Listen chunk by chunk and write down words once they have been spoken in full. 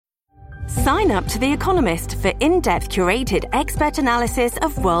Sign up to The Economist for in-depth curated expert analysis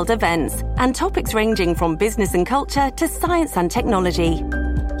of world events and topics ranging from business and culture to science and technology.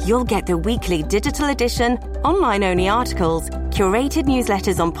 You'll get the weekly digital edition, online-only articles, curated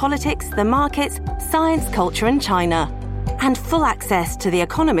newsletters on politics, the markets, science, culture, and China, and full access to The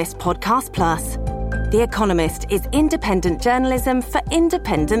Economist Podcast Plus. The Economist is independent journalism for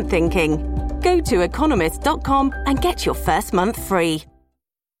independent thinking. Go to economist.com and get your first month free.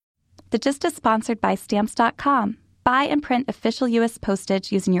 The Gist is sponsored by Stamps.com. Buy and print official U.S. postage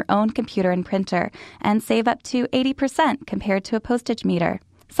using your own computer and printer and save up to 80% compared to a postage meter.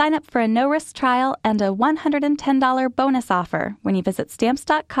 Sign up for a no-risk trial and a $110 bonus offer when you visit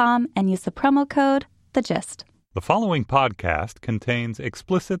Stamps.com and use the promo code THEGIST. The following podcast contains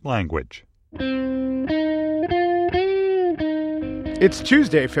explicit language. It's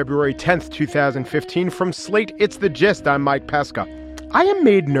Tuesday, February 10th, 2015. From Slate, it's The Gist. I'm Mike Pesca. I am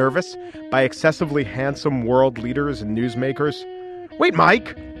made nervous by excessively handsome world leaders and newsmakers. Wait,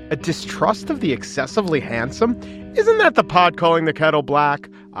 Mike, a distrust of the excessively handsome? Isn't that the pot calling the kettle black?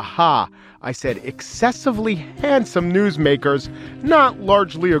 Aha, I said excessively handsome newsmakers, not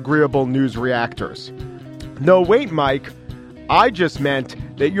largely agreeable news reactors. No, wait, Mike, I just meant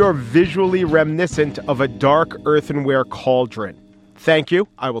that you're visually reminiscent of a dark earthenware cauldron. Thank you,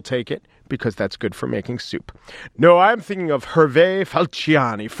 I will take it, because that's good for making soup. No, I'm thinking of Hervé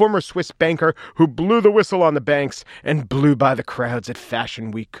Falciani, former Swiss banker who blew the whistle on the banks and blew by the crowds at Fashion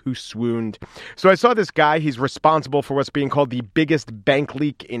Week who swooned. So I saw this guy. He's responsible for what's being called the biggest bank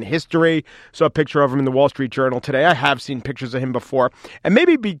leak in history. Saw a picture of him in the Wall Street Journal today. I have seen pictures of him before. And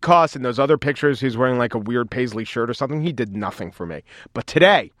maybe because in those other pictures he's wearing like a weird paisley shirt or something, he did nothing for me. But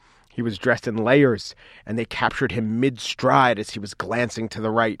today, he was dressed in layers, and they captured him mid-stride as he was glancing to the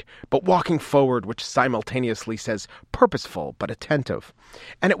right, but walking forward, which simultaneously says purposeful but attentive.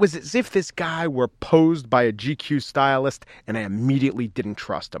 And it was as if this guy were posed by a GQ stylist, and I immediately didn't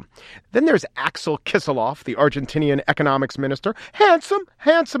trust him. Then there's Axel Kicillof, the Argentinian economics minister.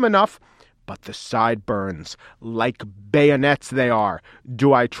 Handsome enough, but the sideburns, like bayonets they are.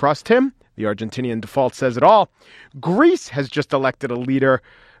 Do I trust him? The Argentinian default says it all. Greece has just elected a leader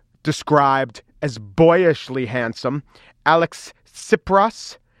described as boyishly handsome. Alex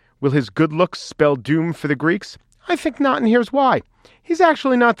Tsipras. Will his good looks spell doom for the Greeks? I think not, and here's why. He's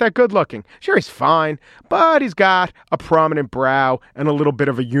actually not that good looking. Sure, he's fine, but he's got a prominent brow and a little bit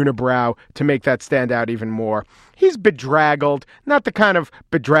of a unibrow to make that stand out even more. He's bedraggled, not the kind of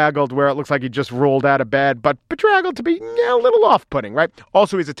bedraggled where it looks like he just rolled out of bed, but bedraggled to be a little off-putting, right?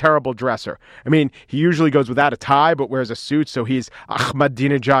 Also, he's a terrible dresser. I mean, he usually goes without a tie, but wears a suit, so he's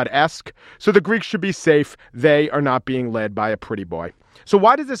Ahmadinejad-esque. So the Greeks should be safe. They are not being led by a pretty boy. So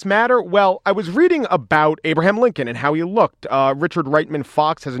why does this matter? Well, I was reading about Abraham Lincoln and how he looked. Richard Reitman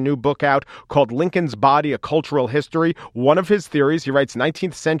Fox has a new book out called Lincoln's Body, A Cultural History. One of his theories, he writes,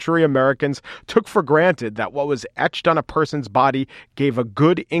 19th century Americans took for granted that what was etched on a person's body gave a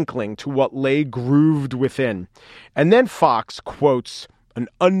good inkling to what lay grooved within. And then Fox quotes an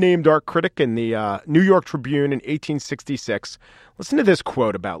unnamed art critic in the New York Tribune in 1866. Listen to this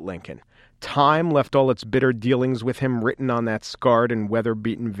quote about Lincoln. Time left all its bitter dealings with him written on that scarred and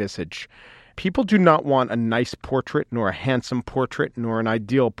weather-beaten visage. People do not want a nice portrait, nor a handsome portrait, nor an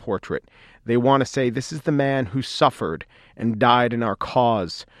ideal portrait. They want to say, this is the man who suffered and died in our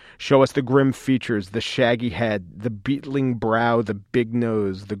cause. Show us the grim features, the shaggy head, the beetling brow, the big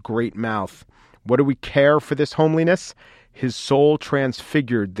nose, the great mouth. What do we care for this homeliness? His soul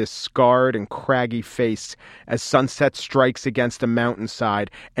transfigured this scarred and craggy face as sunset strikes against a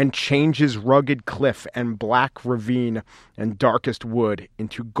mountainside and changes rugged cliff and black ravine and darkest wood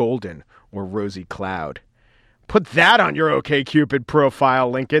into golden or rosy cloud. Put that on your OkCupid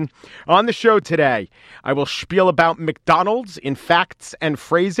profile, Lincoln. On the show today, I will spiel about McDonald's in facts and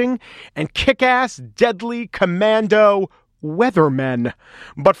phrasing and kick-ass, deadly, commando Weathermen.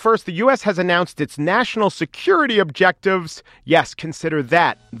 But first, the U.S. has announced its national security objectives. Yes, consider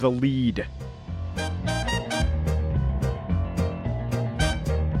that the lead.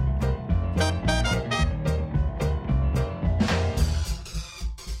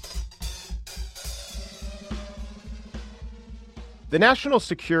 The National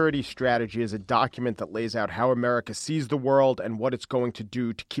Security Strategy is a document that lays out how America sees the world and what it's going to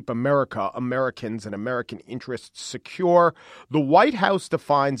do to keep America, Americans, and American interests secure. The White House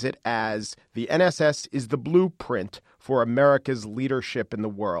defines it as the NSS is the blueprint for America's leadership in the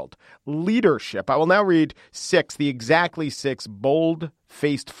world. Leadership. I will now read exactly six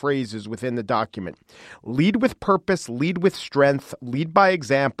bold-faced phrases within the document. Lead with purpose, lead with strength, lead by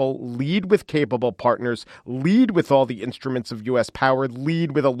example, lead with capable partners, lead with all the instruments of U.S. power,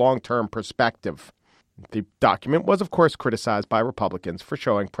 lead with a long-term perspective. The document was, of course, criticized by Republicans for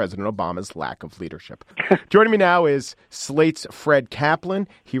showing President Obama's lack of leadership. Joining me now is Slate's Fred Kaplan.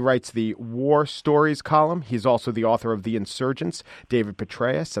 He writes the War Stories column. He's also the author of The Insurgents, David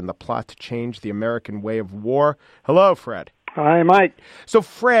Petraeus, and the Plot to Change the American Way of War. Hello, Fred. Hi, Mike. So,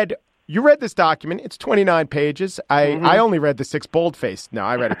 Fred, you read this document. It's 29 pages. I only read the six bold-faced. No,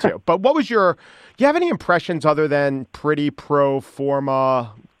 I read it too. But what was do you have any impressions other than pretty pro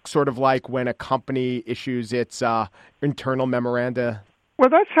forma, sort of like when a company issues its internal memoranda? Well,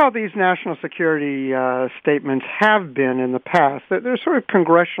 that's how these national security statements have been in the past. They're sort of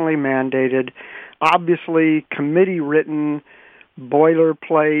congressionally mandated, obviously committee-written,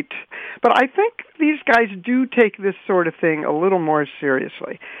 boilerplate. But I think these guys do take this sort of thing a little more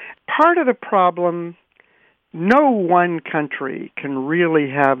seriously. Part of the problem, no one country can really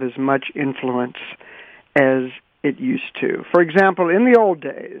have as much influence as it used to. For example, in the old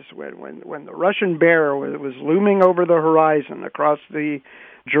days, when the Russian bear was looming over the horizon across the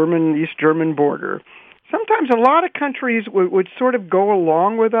East German border, sometimes a lot of countries would sort of go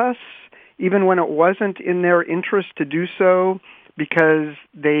along with us, even when it wasn't in their interest to do so, because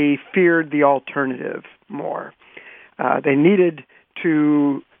they feared the alternative more. They needed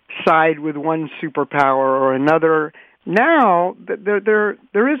to side with one superpower or another. Now, there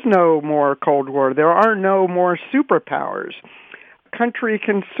is no more Cold War. There are no more superpowers. A country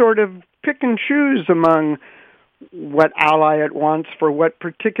can sort of pick and choose among what ally it wants for what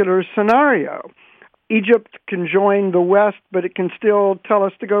particular scenario. Egypt can join the West, but it can still tell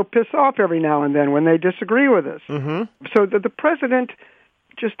us to go piss off every now and then when they disagree with us. Mm-hmm. So the president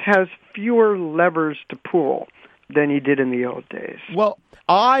just has fewer levers to pull than he did in the old days. Well,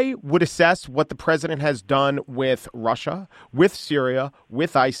 I would assess what the president has done with Russia, with Syria,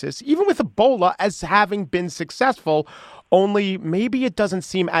 with ISIS, even with Ebola as having been successful, only maybe it doesn't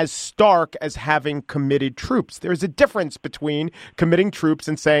seem as stark as having committed troops. There's a difference between committing troops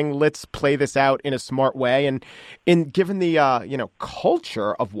and saying, let's play this out in a smart way. And given the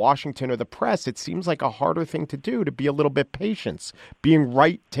culture of Washington or the press, it seems like a harder thing to do, to be a little bit patient. Being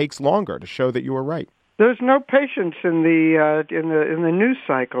right takes longer to show that you were right. There's no patience in the news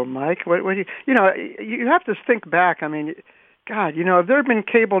cycle, Mike. You have to think back. I mean, God, have there been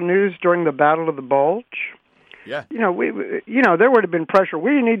cable news during the Battle of the Bulge? Yeah. There would have been pressure.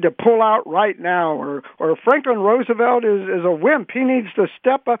 We need to pull out right now, or Franklin Roosevelt is a wimp. He needs to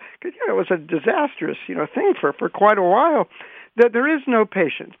step up. Because it was a disastrous thing for quite a while. That there is no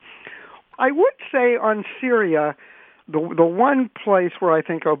patience. I would say on Syria, the one place where I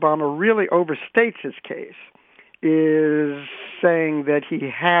think Obama really overstates his case is saying that he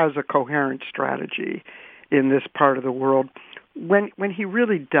has a coherent strategy in this part of the world when he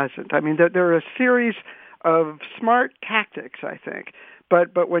really doesn't. I mean, there are a series of smart tactics, I think,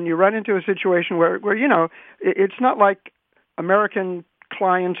 but when you run into a situation where it's not like American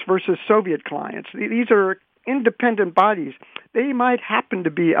clients versus Soviet clients. These are independent bodies. They might happen to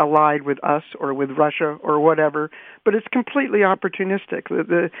be allied with us or with Russia or whatever, but it's completely opportunistic.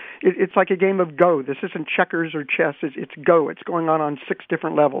 It's like a game of Go. This isn't checkers or chess. It's Go. It's going on 6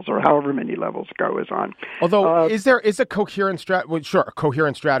 different levels or however many levels Go is on. Although, is a coherent strategy? Well, sure, a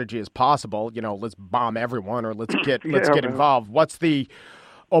coherent strategy is possible. Let's bomb everyone or let's get involved. What's the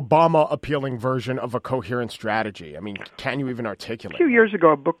Obama appealing version of a coherent strategy? I mean, can you even articulate? A few years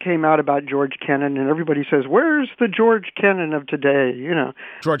ago, a book came out about George Kennan, and everybody says, where's the George Kennan of today?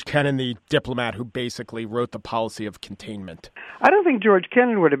 George Kennan, the diplomat who basically wrote the policy of containment. I don't think George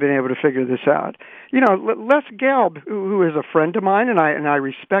Kennan would have been able to figure this out. Les Gelb, who is a friend of mine, and I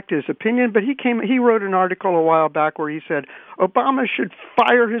respect his opinion, but he wrote an article a while back where he said Obama should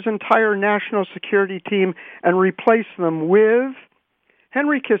fire his entire national security team and replace them with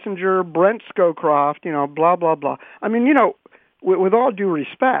Henry Kissinger, Brent Scowcroft, blah, blah, blah. I mean, with all due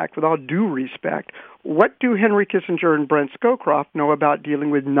respect, what do Henry Kissinger and Brent Scowcroft know about dealing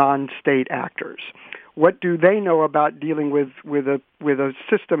with non-state actors? What do they know about dealing with a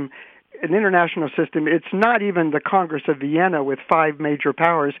system, an international system? It's not even the Congress of Vienna with 5 major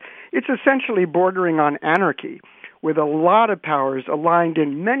powers. It's essentially bordering on anarchy, with a lot of powers aligned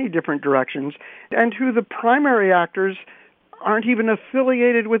in many different directions, and who the primary actors aren't even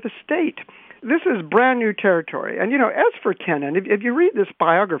affiliated with the state. This is brand new territory. And, as for Kennan, if you read this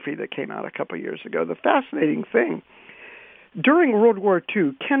biography that came out a couple of years ago, the fascinating thing, During World War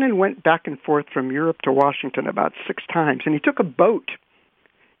II, Kennan went back and forth from Europe to Washington about 6 times, and he took a boat.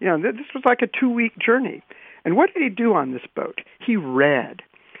 This was like a 2-week journey. And what did he do on this boat? He read.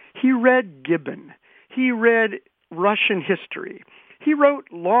 He read Gibbon. He read Russian history. He wrote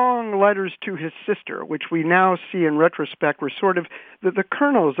long letters to his sister, which we now see in retrospect were sort of the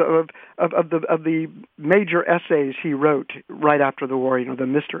kernels of the major essays he wrote right after the war. The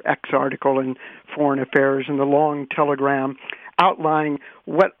Mr. X article in Foreign Affairs and the long telegram outlining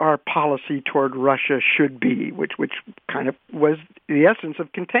what our policy toward Russia should be, which kind of was the essence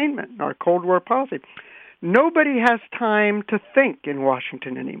of containment, our Cold War policy. Nobody has time to think in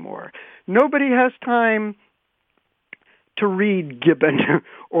Washington anymore. Nobody has time to read Gibbon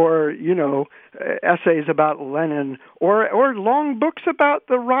or, essays about Lenin or long books about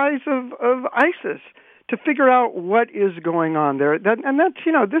the rise of ISIS to figure out what is going on there.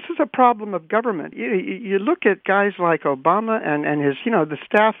 This is a problem of government. You look at guys like Obama and his, the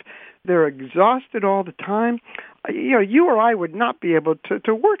staff, they're exhausted all the time. You or I would not be able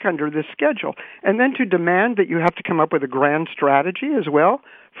to work under this schedule. And then to demand that you have to come up with a grand strategy as well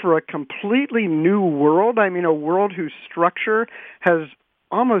for a completely new world, a world whose structure has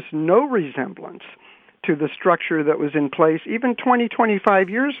almost no resemblance to the structure that was in place even 20, 25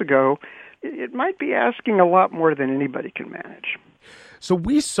 years ago, it might be asking a lot more than anybody can manage. So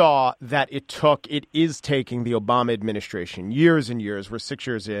we saw that it is taking the Obama administration years and years, we're 6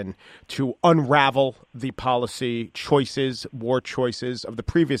 years in, to unravel the policy choices, war choices of the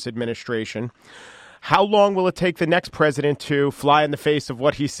previous administration. How long will it take the next president to fly in the face of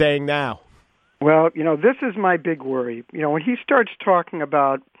what he's saying now? Well, this is my big worry. When he starts talking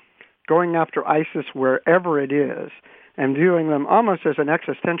about going after ISIS wherever it is and viewing them almost as an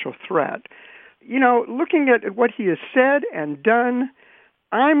existential threat, looking at what he has said and done,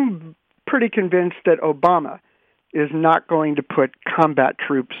 I'm pretty convinced that Obama is not going to put combat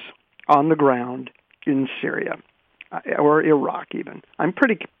troops on the ground in Syria or Iraq even. I'm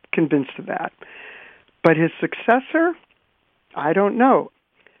pretty convinced of that. But his successor, I don't know.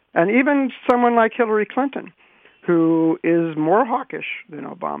 And even someone like Hillary Clinton, who is more hawkish than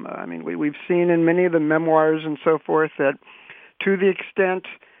Obama. We've seen in many of the memoirs and so forth that to the extent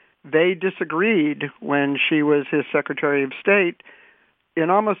they disagreed when she was his Secretary of State,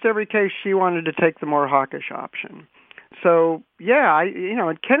 in almost every case, she wanted to take the more hawkish option. So,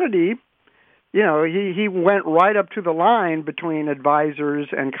 and Kennedy, he went right up to the line between advisors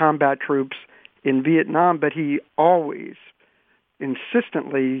and combat troops in Vietnam, but he always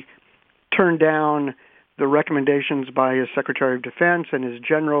insistently turned down the recommendations by his Secretary of Defense and his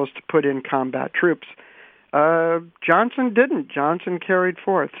generals to put in combat troops. Johnson didn't. Johnson carried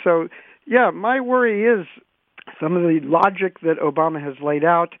forth. So, my worry is some of the logic that Obama has laid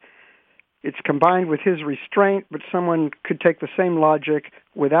out, it's combined with his restraint, but someone could take the same logic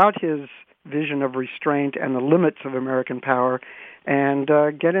without his vision of restraint and the limits of American power and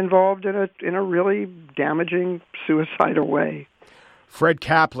get involved in a really damaging, suicidal way. Fred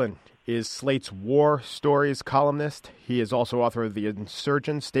Kaplan is Slate's War Stories columnist. He is also author of The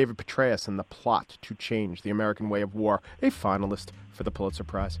Insurgents, David Petraeus, and The Plot to Change the American Way of War, a finalist for the Pulitzer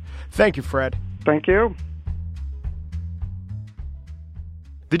Prize. Thank you, Fred. Thank you.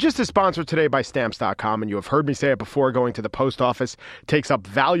 The Gist is sponsored today by Stamps.com, and you have heard me say it before, going to the post office takes up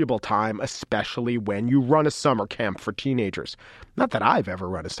valuable time, especially when you run a summer camp for teenagers. Not that I've ever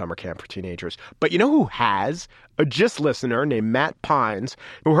run a summer camp for teenagers, but you know who has? A Gist listener named Matt Pines,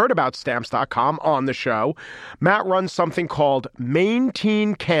 who heard about Stamps.com on the show. Matt runs something called Maine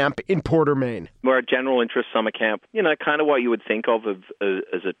Teen Camp in Porter, Maine. We're a general interest summer camp, kind of what you would think of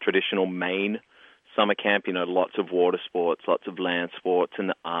as a traditional Maine summer camp, lots of water sports, lots of land sports and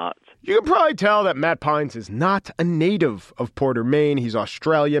the arts. You can probably tell that Matt Pines is not a native of Porter, Maine. He's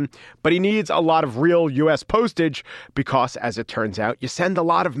Australian, but he needs a lot of real U.S. postage because, as it turns out, you send a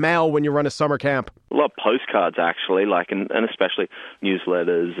lot of mail when you run a summer camp. A lot of postcards, actually, and especially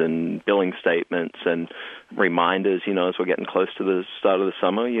newsletters and billing statements and reminders, as we're getting close to the start of the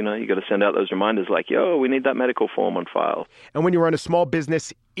summer, you got to send out those reminders like, we need that medical form on file. And when you run a small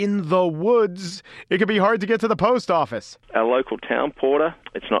business in the woods, it can be hard to get to the post office. Our local town, Porter,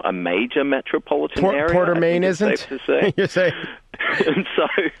 it's not a major metropolitan area. Porter, Maine isn't? Safe to say. You say. And so,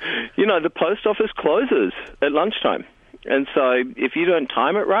 the post office closes at lunchtime. And so if you don't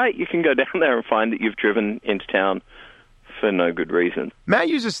time it right, you can go down there and find that you've driven into town for no good reason. Matt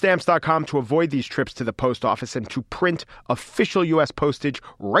uses Stamps.com to avoid these trips to the post office and to print official U.S. postage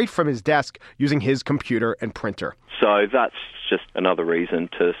right from his desk using his computer and printer. So that's just another reason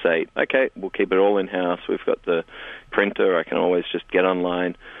to say, okay, we'll keep it all in-house. We've got the printer. I can always just get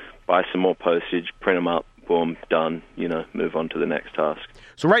online, buy some more postage, print them up. boom, done, move on to the next task.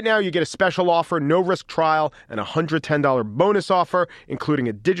 So right now you get a special offer, no-risk trial, and a $110 bonus offer, including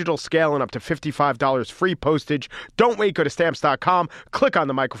a digital scale and up to $55 free postage. Don't wait. Go to Stamps.com, click on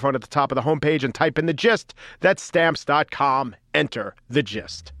the microphone at the top of the homepage, and type in the gist. That's Stamps.com. Enter the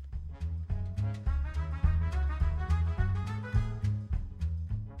gist.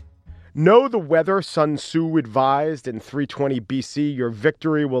 Know the weather, Sun Tzu advised in 320 BC. Your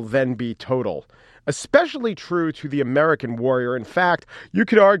victory will then be total. Especially true to the American warrior. In fact, you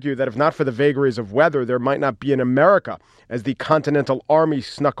could argue that if not for the vagaries of weather, there might not be an America, as the Continental Army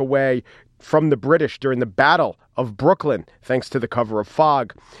snuck away from the British during the Battle of Brooklyn, thanks to the cover of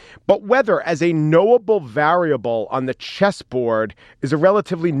fog. But weather as a knowable variable on the chessboard is a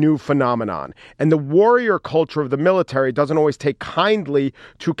relatively new phenomenon. And the warrior culture of the military doesn't always take kindly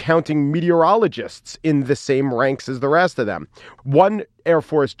to counting meteorologists in the same ranks as the rest of them. One Air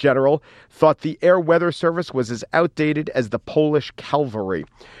Force general thought the Air Weather Service was as outdated as the Polish cavalry.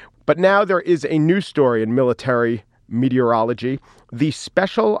 But now there is a new story in military meteorology. The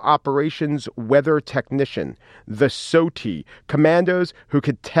Special Operations Weather Technician, the SOT, commandos who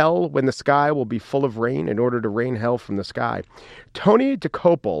could tell when the sky will be full of rain in order to rain hell from the sky. Tony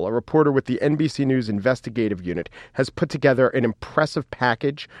DeCopel, a reporter with the NBC News investigative unit, has put together an impressive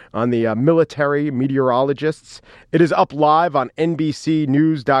package on the military meteorologists. It is up live on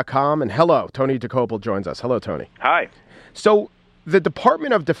NBCnews.com. And hello, Tony DeCopel joins us. Hello, Tony. Hi. So, the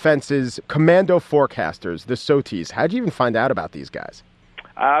Department of Defense's Commando forecasters, the SOTs, how'd you even find out about these guys?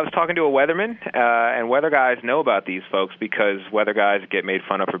 I was talking to a weatherman, and weather guys know about these folks because weather guys get made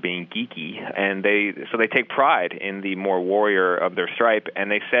fun of for being geeky, and they take pride in the more warrior of their stripe, and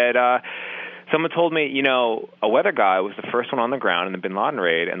they said, someone told me, a weather guy was the first one on the ground in the Bin Laden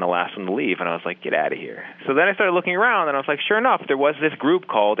raid and the last one to leave. And I was like, get out of here. So then I started looking around, and I was like, sure enough, there was this group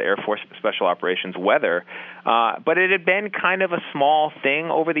called Air Force Special Operations Weather. But it had been kind of a small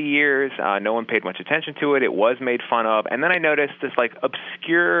thing over the years. No one paid much attention to it. It was made fun of. And then I noticed this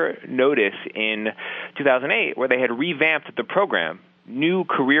obscure notice in 2008 where they had revamped the program. New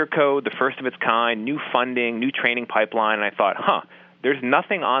career code, the first of its kind, new funding, new training pipeline. And I thought, there's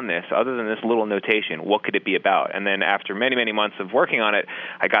nothing on this other than this little notation. What could it be about? And then after many, many months of working on it,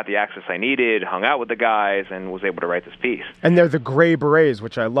 I got the access I needed, hung out with the guys, and was able to write this piece. And they're the gray berets,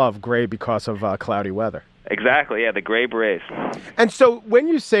 which I love, gray because of cloudy weather. Exactly, yeah, the gray berets. And so when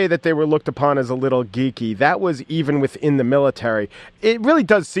you say that they were looked upon as a little geeky, that was even within the military. It really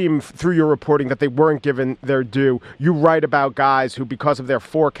does seem through your reporting that they weren't given their due. You write about guys who, because of their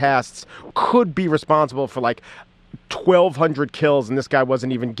forecasts, could be responsible for 1,200 kills, and this guy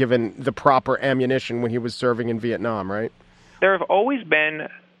wasn't even given the proper ammunition when he was serving in Vietnam, right? There have always been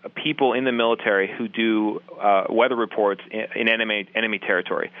people in the military who do weather reports in enemy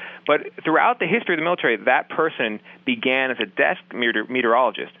territory. But throughout the history of the military, that person began as a desk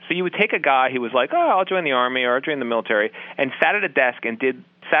meteorologist. So you would take a guy who was like, I'll join the Army or I'll join the military, and sat at a desk and did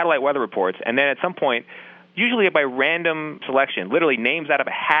satellite weather reports, and then at some point, usually by random selection, literally names out of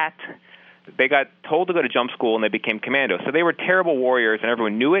a hat, they got told to go to jump school and they became commando. So they were terrible warriors and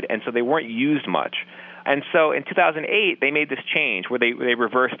everyone knew it, and so they weren't used much. And so in 2008, they made this change where they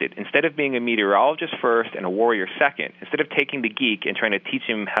reversed it. Instead of being a meteorologist first and a warrior second, instead of taking the geek and trying to teach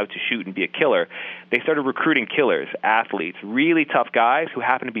him how to shoot and be a killer, they started recruiting killers, athletes, really tough guys who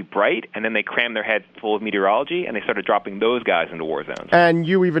happen to be bright, and then they crammed their head full of meteorology, and they started dropping those guys into war zones. And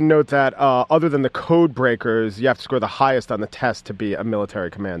you even note that other than the code breakers, you have to score the highest on the test to be a military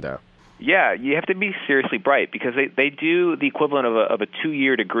commando. Yeah, you have to be seriously bright because they do the equivalent of a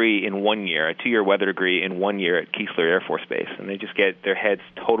 2-year degree in 1 year, a 2-year weather degree in 1 year at Keesler Air Force Base, and they just get their heads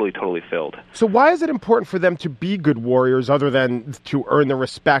totally filled. So why is it important for them to be good warriors other than to earn the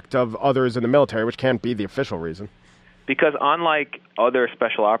respect of others in the military, which can't be the official reason? Because unlike other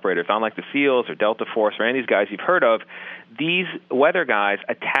special operators, unlike the SEALs or Delta Force or any of these guys you've heard of, these weather guys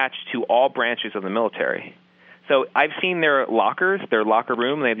attach to all branches of the military. So I've seen their lockers, their locker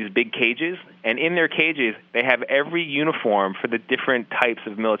room. They have these big cages, and in their cages, they have every uniform for the different types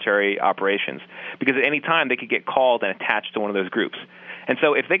of military operations. Because at any time, they could get called and attached to one of those groups. And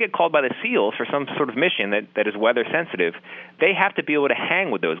so if they get called by the SEALs for some sort of mission that is weather sensitive, they have to be able to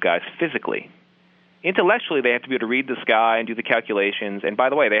hang with those guys physically. Intellectually, they have to be able to read the sky and do the calculations. And by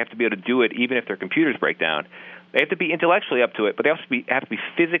the way, they have to be able to do it even if their computers break down. They have to be intellectually up to it, but they also have to be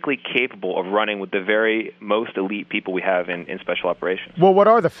physically capable of running with the very most elite people we have in special operations. Well, what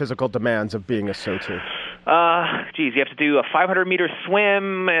are the physical demands of being a SOT? You have to do a 500-meter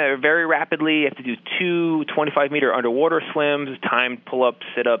swim very rapidly. You have to do 2 25-meter underwater swims, timed pull-ups,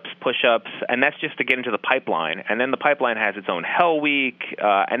 sit-ups, push-ups, and that's just to get into the pipeline. And then the pipeline has its own Hell Week,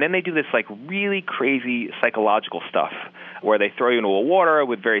 and then they do this like really crazy psychological stuff where they throw you into a water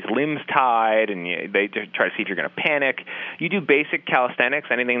with various limbs tied, and they try to see if you're going to panic. You do basic calisthenics,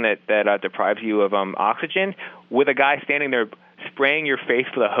 anything that deprives you of oxygen, with a guy standing there spraying your face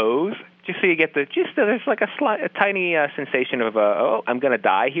with a hose, just so you get there's like a tiny sensation of, I'm going to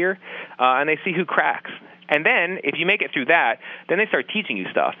die here, and they see who cracks. And then, if you make it through that, then they start teaching you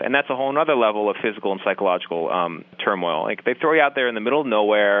stuff, and that's a whole other level of physical and psychological turmoil. Like, they throw you out there in the middle of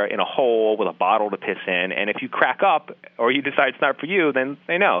nowhere in a hole with a bottle to piss in, and if you crack up or you decide it's not for you, then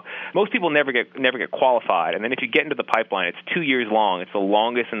they know. Most people never get qualified, and then if you get into the pipeline, it's 2 years long. It's the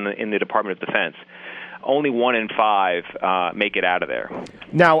longest in the Department of Defense. Only 1 in 5 make it out of there.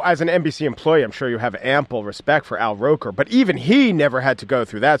 Now, as an NBC employee, I'm sure you have ample respect for Al Roker, but even he never had to go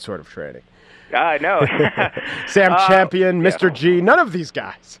through that sort of training. I know. Sam Champion, Mr. G, none of these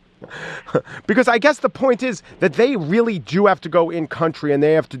guys. Because I guess the point is that they really do have to go in country and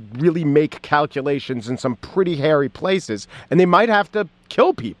they have to really make calculations in some pretty hairy places, and they might have to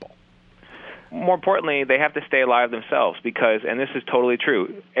kill people. More importantly, they have to stay alive themselves because, and this is totally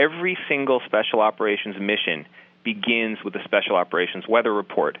true, every single special operations mission begins with a special operations weather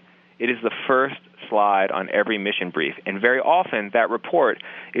report. It is the first slide on every mission brief, and very often that report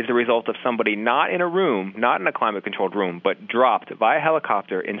is the result of somebody not in a room, not in a climate-controlled room, but dropped by a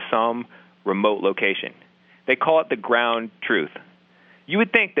helicopter in some remote location. They call it the ground truth. You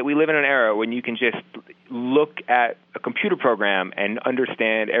would think that we live in an era when you can just look at a computer program and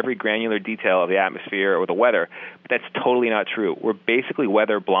understand every granular detail of the atmosphere or the weather, but that's totally not true. We're basically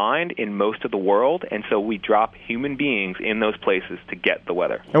weather blind in most of the world, and so we drop human beings in those places to get the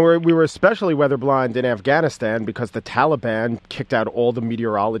weather. And we were especially weather blind in Afghanistan because the Taliban kicked out all the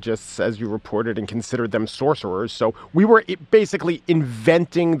meteorologists, as you reported, and considered them sorcerers. So we were basically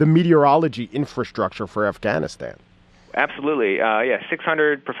inventing the meteorology infrastructure for Afghanistan. Absolutely.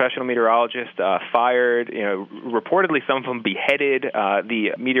 600 professional meteorologists fired, reportedly some of them beheaded.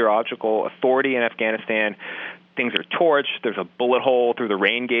 The meteorological authority in Afghanistan, things are torched. There's a bullet hole through the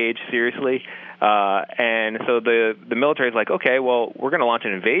rain gauge, seriously. And so the military is like, okay, well, we're going to launch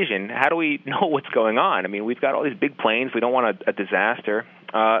an invasion. How do we know what's going on? I mean, we've got all these big planes. We don't want a disaster.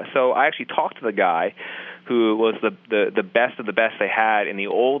 So I actually talked to the guy who was the best of the best they had in the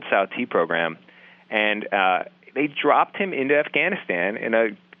old South T program, and they dropped him into Afghanistan in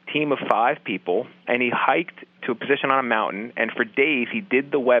a team of 5 people, and he hiked to a position on a mountain, and for days he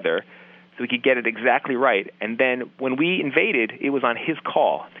did the weather so he could get it exactly right. And then when we invaded, it was on his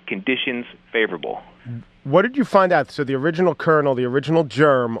call, the conditions favorable. What did you find out? So the original colonel, the original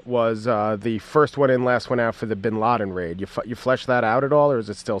germ, was the first one in, last one out for the bin Laden raid. You fleshed that out at all, or is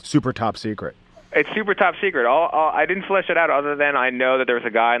it still super top secret? It's super top secret. I didn't flesh it out other than I know that there was a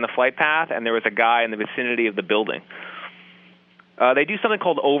guy in the flight path and there was a guy in the vicinity of the building. They do something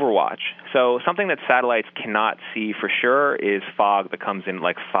called overwatch. So something that satellites cannot see for sure is fog that comes in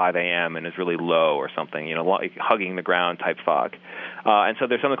like 5 a.m. and is really low or something, like hugging the ground type fog. And so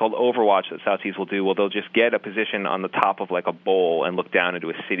there's something called overwatch that South Seas will do. Well, they'll just get a position on the top of like a bowl and look down into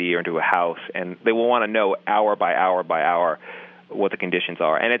a city or into a house, and they will want to know hour by hour by hour what the conditions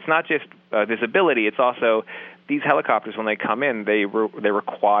are. And it's not just visibility, it's also these helicopters, when they come in, they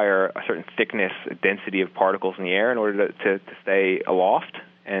require a certain thickness, density of particles in the air in order to stay aloft,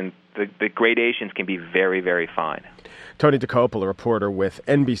 and the gradations can be very, very fine. Tony DeCopel, a reporter with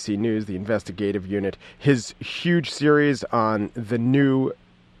NBC News, the investigative unit. His huge series on the new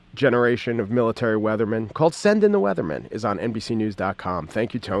generation of military weathermen called Send in the Weathermen is on NBCnews.com.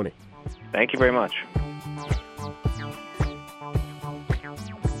 Thank you, Tony. Thank you very much.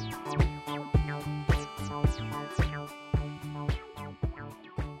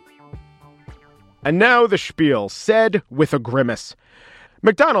 And now the spiel, said with a grimace.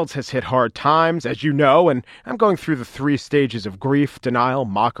 McDonald's has hit hard times, as you know, and I'm going through the 3 stages of grief, denial,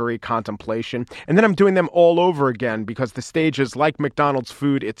 mockery, contemplation, and then I'm doing them all over again because the stages, like McDonald's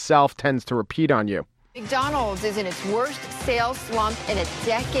food itself, tends to repeat on you. McDonald's is in its worst sales slump in a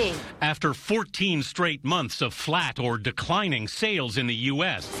decade. After 14 straight months of flat or declining sales in the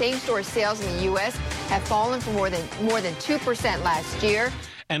U.S. Same-store sales in the U.S. have fallen for more than 2% last year.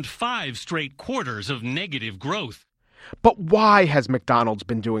 And 5 straight quarters of negative growth. But why has McDonald's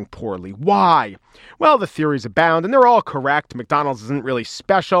been doing poorly? Why? Well, the theories abound, and they're all correct. McDonald's isn't really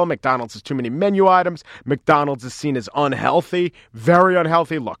special. McDonald's has too many menu items. McDonald's is seen as unhealthy, very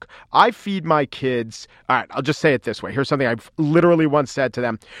unhealthy. Look, I feed my kids. All right, I'll just say it this way. Here's something I've literally once said to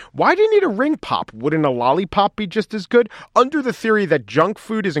them. Why do you need a ring pop? Wouldn't a lollipop be just as good? Under the theory that junk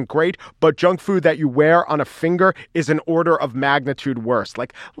food isn't great, but junk food that you wear on a finger is an order of magnitude worse.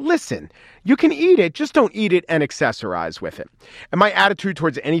 Like, listen, you can eat it, just don't eat it and accessorize with it. And my attitude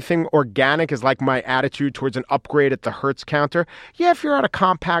towards anything organic is like my attitude towards an upgrade at the Hertz counter. Yeah, if you're out of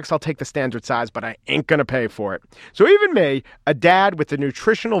compacts, I'll take the standard size, but I ain't gonna pay for it. So even me, a dad with the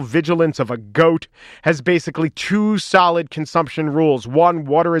nutritional vigilance of a goat, has basically two solid consumption rules. One,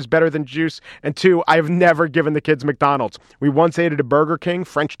 water is better than juice. And two, I've never given the kids McDonald's. We once ate at a Burger King,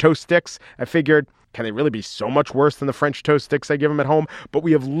 French toast sticks. I figured, can they really be so much worse than the French toast sticks I give them at home? But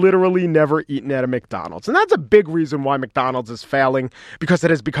we have literally never eaten at a McDonald's. And that's a big reason why McDonald's is failing, because it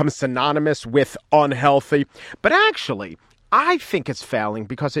has become synonymous with unhealthy. But actually, I think it's failing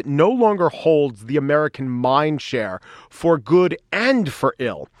because it no longer holds the American mind share for good and for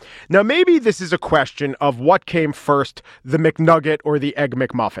ill. Now, maybe this is a question of what came first, the McNugget or the Egg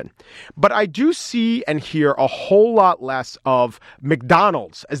McMuffin. But I do see and hear a whole lot less of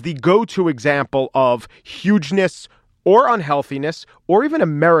McDonald's as the go-to example of hugeness or unhealthiness, or even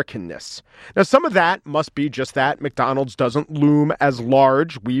Americanness. Now, some of that must be just that McDonald's doesn't loom as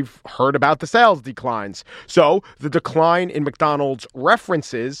large. We've heard about the sales declines. So the decline in McDonald's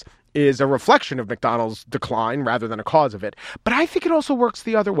references is a reflection of McDonald's decline rather than a cause of it. But I think it also works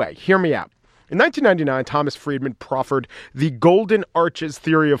the other way. Hear me out. In 1999, Thomas Friedman proffered the Golden Arches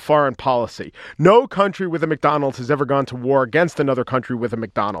theory of foreign policy. No country with a McDonald's has ever gone to war against another country with a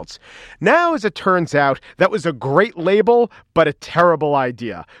McDonald's. Now, as it turns out, that was a great label, but a terrible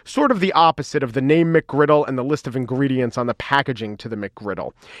idea. Sort of the opposite of the name McGriddle and the list of ingredients on the packaging to the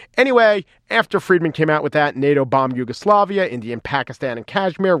McGriddle. Anyway, after Friedman came out with that, NATO bombed Yugoslavia, India and Pakistan and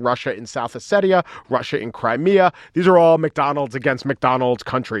Kashmir, Russia in South Ossetia, Russia in Crimea. These are all McDonald's against McDonald's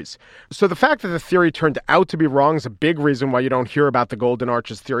countries. So the fact that the theory turned out to be wrong is a big reason why you don't hear about the Golden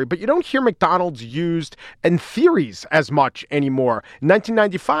Arches theory, but you don't hear McDonald's used in theories as much anymore. In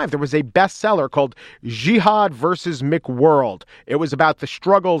 1995, there was a bestseller called Jihad versus McWorld. It was about the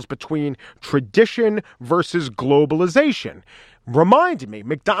struggles between tradition versus globalization. Reminded me,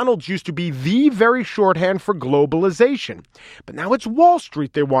 McDonald's used to be the very shorthand for globalization. But now it's Wall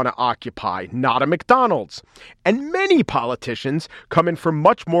Street they want to occupy, not a McDonald's. And many politicians come in for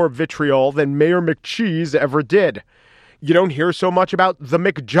much more vitriol than Mayor McCheese ever did. You don't hear so much about the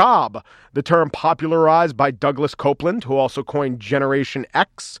McJob, the term popularized by Douglas Copeland, who also coined Generation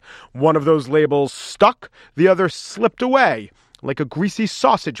X. One of those labels stuck, the other slipped away, like a greasy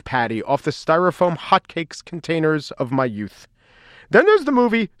sausage patty off the styrofoam hotcakes containers of my youth. Then there's the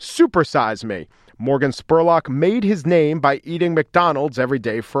movie Super Size Me. Morgan Spurlock made his name by eating McDonald's every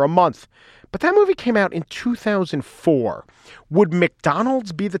day for a month. But that movie came out in 2004. Would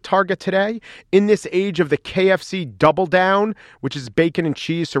McDonald's be the target today? In this age of the KFC Double Down, which is bacon and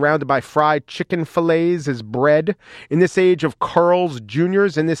cheese surrounded by fried chicken fillets as bread? In this age of Carl's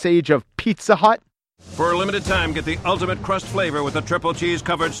Jr.'s? In this age of Pizza Hut? For a limited time, get the ultimate crust flavor with the triple cheese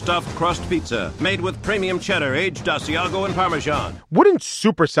covered stuffed crust pizza, made with premium cheddar, aged Asiago and Parmesan. Wouldn't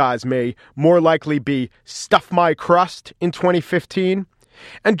Super Size Me more likely be Stuff My Crust in 2015?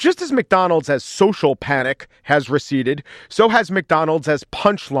 And just as McDonald's as social panic has receded, so has McDonald's as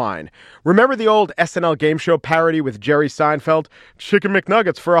punchline. Remember the old SNL game show parody with Jerry Seinfeld? Chicken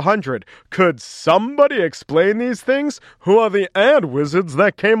McNuggets for $100. Could somebody explain these things? Who are the ad wizards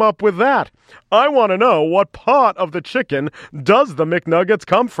that came up with that? I want to know what part of the chicken does the McNuggets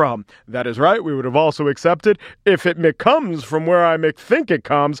come from. That is right, we would have also accepted if it McComes from where I think it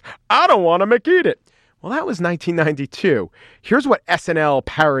comes, I don't want to McEat it. Well, that was 1992. Here's what SNL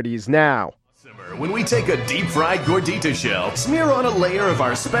parodies now. When we take a deep-fried gordita shell, smear on a layer of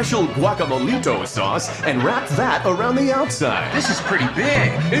our special guacamolito sauce, and wrap that around the outside. This is pretty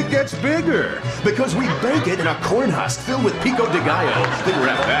big. It gets bigger, because we bake it in a corn husk filled with pico de gallo, then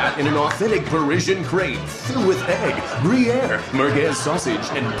wrap that in an authentic Parisian crepe filled with egg, Gruyere, merguez sausage,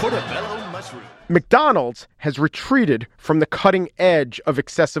 and portobello mushroom. McDonald's has retreated from the cutting edge of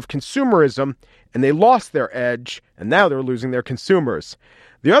excessive consumerism, and they lost their edge, and now they're losing their consumers.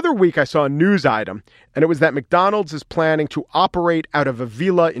 The other week, I saw a news item, and it was that McDonald's is planning to operate out of a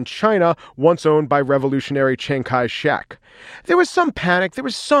villa in China once owned by revolutionary Chiang Kai-shek. There was some panic, there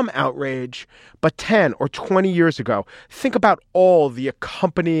was some outrage, but 10 or 20 years ago, think about all the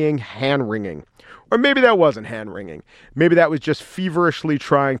accompanying hand-wringing. Or maybe that wasn't hand-wringing. Maybe that was just feverishly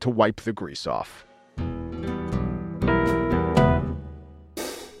trying to wipe the grease off.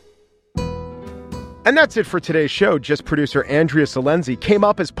 And that's it for today's show. Just producer Andrea Salenzi came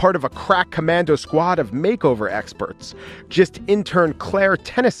up as part of a crack Commando squad of makeover experts. Just intern Claire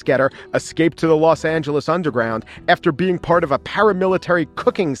Tennisketter escaped to the Los Angeles underground after being part of a paramilitary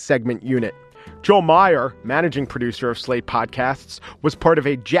cooking segment unit. Joel Meyer, managing producer of Slate Podcasts, was part of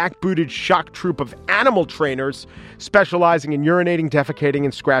a jackbooted shock troop of animal trainers specializing in urinating, defecating,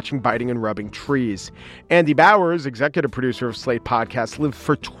 and scratching, biting, and rubbing trees. Andy Bowers, executive producer of Slate Podcasts, lived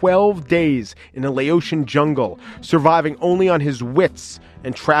for 12 days in a Laotian jungle, surviving only on his wits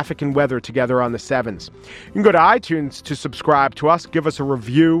and traffic and weather together on the sevens. You can go to iTunes to subscribe to us. Give us a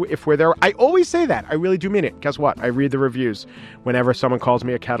review if we're there. I always say that. I really do mean it. Guess what? I read the reviews whenever someone calls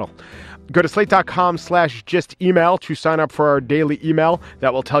me a kettle. Go to slate.com/gist email to sign up for our daily email.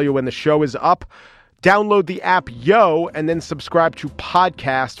 That will tell you when the show is up. Download the app Yo and then subscribe to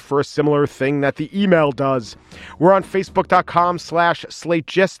Podcast for a similar thing that the email does. We're on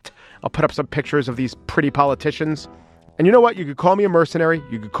Facebook.com/SlateGist. I'll put up some pictures of these pretty politicians. And you know what? You could call me a mercenary.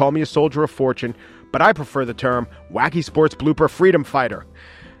 You could call me a soldier of fortune. But I prefer the term wacky sports blooper freedom fighter.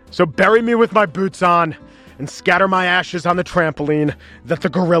 So bury me with my boots on and scatter my ashes on the trampoline that the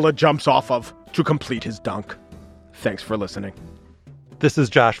gorilla jumps off of to complete his dunk. Thanks for listening. This is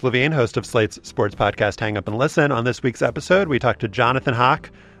Josh Levine, host of Slate's sports podcast Hang Up and Listen. On this week's episode, we talked to Jonathan Haack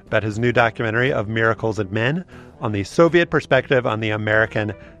about his new documentary of Miracles in Men on the Soviet perspective on the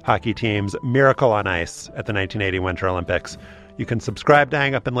American hockey team's miracle on ice at the 1980 Winter Olympics. You can subscribe to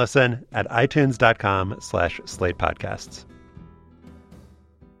Hang Up and Listen at itunes.com/Slate Podcasts.